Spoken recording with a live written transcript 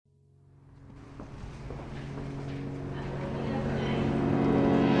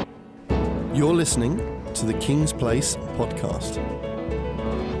You're listening to the King's Place podcast.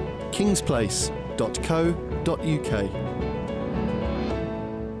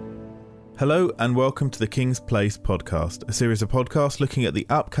 kingsplace.co.uk. Hello and welcome to the King's Place podcast, a series of podcasts looking at the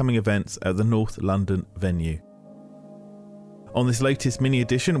upcoming events at the North London venue. On this latest mini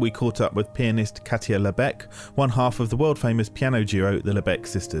edition, we caught up with pianist Katia Labèque, one half of the world-famous piano duo, the Labeque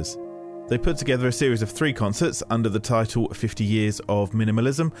sisters. They put together a series of 3 concerts under the title 50 Years of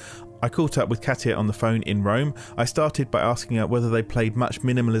Minimalism. I caught up with Katia on the phone in Rome. I started by asking her whether they played much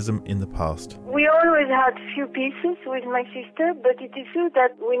minimalism in the past. We always had few pieces with my sister, but it is true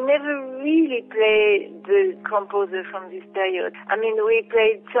that we never really played the composer from this period. I mean, we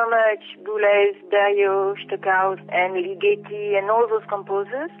played so much Boulez, Berlioz, Stockhausen, and Ligeti, and all those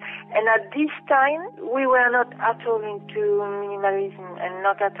composers. And at this time, we were not at all into minimalism and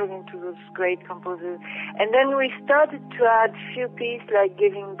not at all into those great composers. And then we started to add few pieces like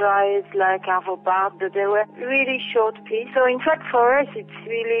Giving Brides, like Arvo Part, but they were really short pieces. So in fact, for us, it's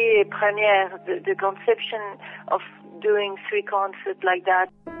really a premiere, the conception of doing 3 concerts like that.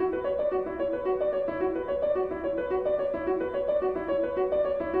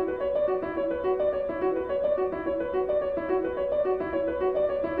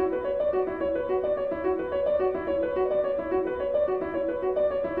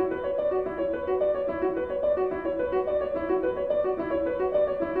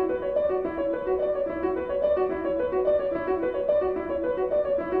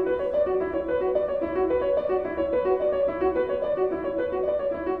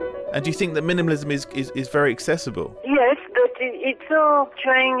 And do you think that minimalism is very accessible? Yes, but it's so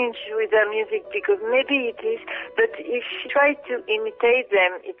strange with their music because maybe it is, but if you try to imitate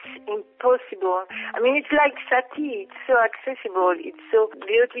them, it's impossible. I mean, it's like Satie, it's so accessible, it's so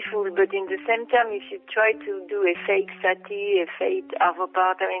beautiful, but in the same time, if you try to do a fake Satie, a fake Arvo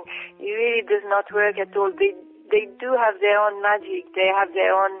Part, I mean, it really does not work at all. They do have their own magic, they have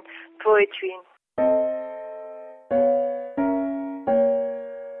their own poetry.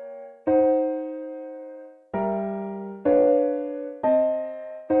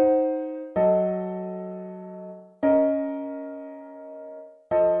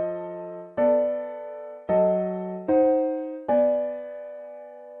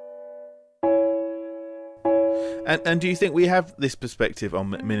 And do you think we have this perspective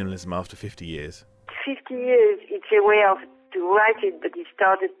on minimalism after 50 years? 50 years, it's a way to write it, but it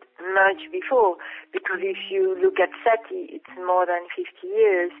started much before, because if you look at Satie, it's more than 50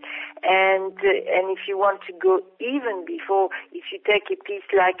 years, and if you want to go even before, if you take a piece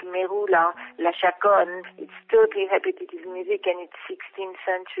like Merula, La Chaconne, it's totally repetitive music and it's 16th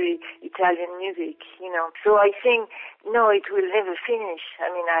century Italian music, you know. So I think, no, it will never finish.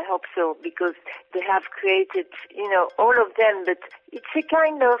 I mean, I hope so, because they have created, you know, all of them, but it's a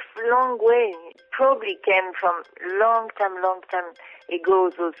kind of long way. It probably came from long time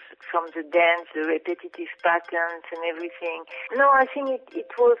ago, those from the dance, the repetitive patterns and everything. No, I think it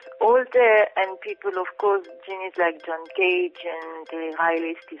was all there, and people, of course, genius like John Cage and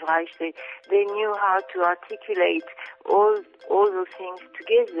Riley, Steve Reich, they knew how to articulate all those things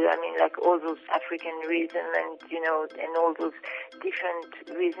together. I mean, like all those African rhythm and, you know, and all those different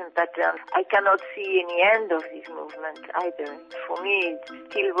rhythm patterns. I cannot see any end of this movement either. For me, it's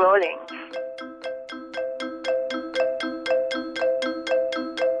still rolling.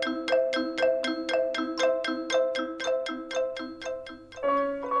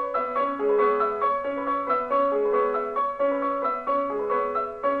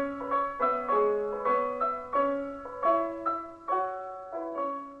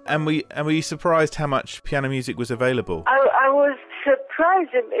 And were you surprised how much piano music was available? I was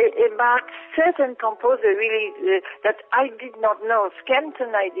surprised about certain composers really that I did not know.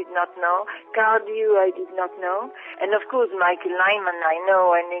 Skempton I did not know. Cardew I did not know. And of course Michael Nyman I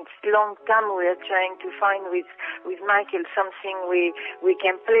know, and it's long time we are trying to find with Michael something we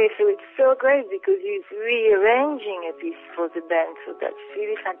can play. So it's so great because he's rearranging a piece for the band, so that's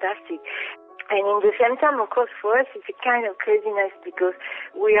really fantastic. And in the same time, of course, for us, it's a kind of craziness because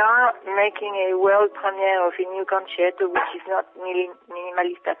we are making a world premiere of a new concerto, which is not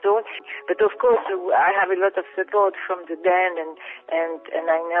minimalist at all. But of course, I have a lot of support from the band, and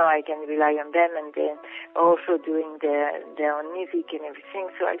I know I can rely on them, and they're also doing their own music and everything.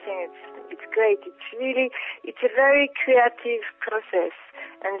 So I think it's great. It's a very creative process,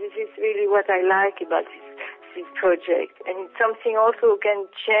 and this is really what I like about this project, and it's something also can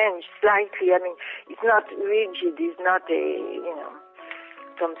change slightly. I mean, it's not rigid, it's not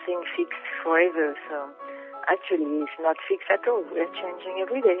something fixed forever, so actually it's not fixed at all. We're changing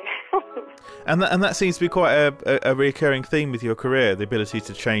every day. And that seems to be quite a recurring theme with your career, the ability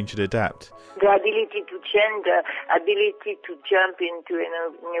to change and adapt. The ability to change, the ability to jump into a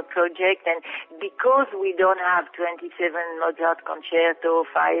new project, and because we don't have 27 Mozart concerto,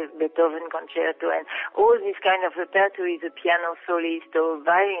 5 Beethoven concerto, and all this kind of repertory, the piano soloist or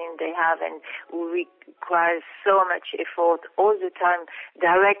violin they have, and requires so much effort all the time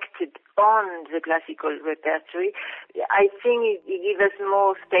directed on the classical repertory. I think it gives us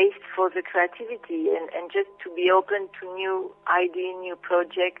more space for the creativity and just to be open to new ideas, new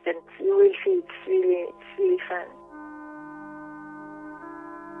projects, and you will see it's really fun.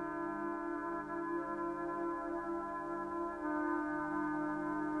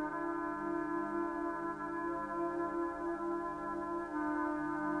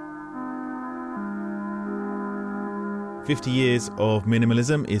 "50 Years of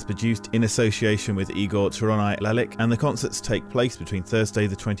Minimalism" is produced in association with Igor Labeque, and the concerts take place between Thursday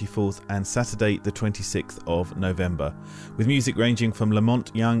the 24th and Saturday the 26th of November, with music ranging from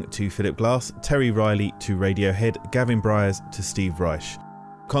Lamont Young to Philip Glass, Terry Riley to Radiohead, Gavin Bryars to Steve Reich.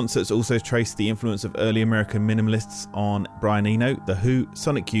 Concerts also trace the influence of early American minimalists on Brian Eno, The Who,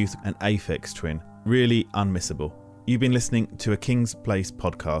 Sonic Youth and Aphex Twin. Really unmissable. You've been listening to a King's Place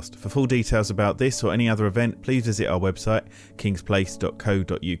podcast. For full details about this or any other event, please visit our website,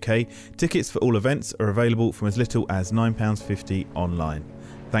 kingsplace.co.uk. Tickets for all events are available from as little as £9.50 online.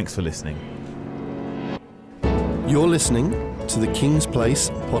 Thanks for listening. You're listening to the King's Place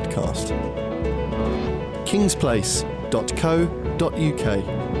podcast.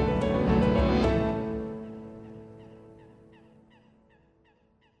 kingsplace.co.uk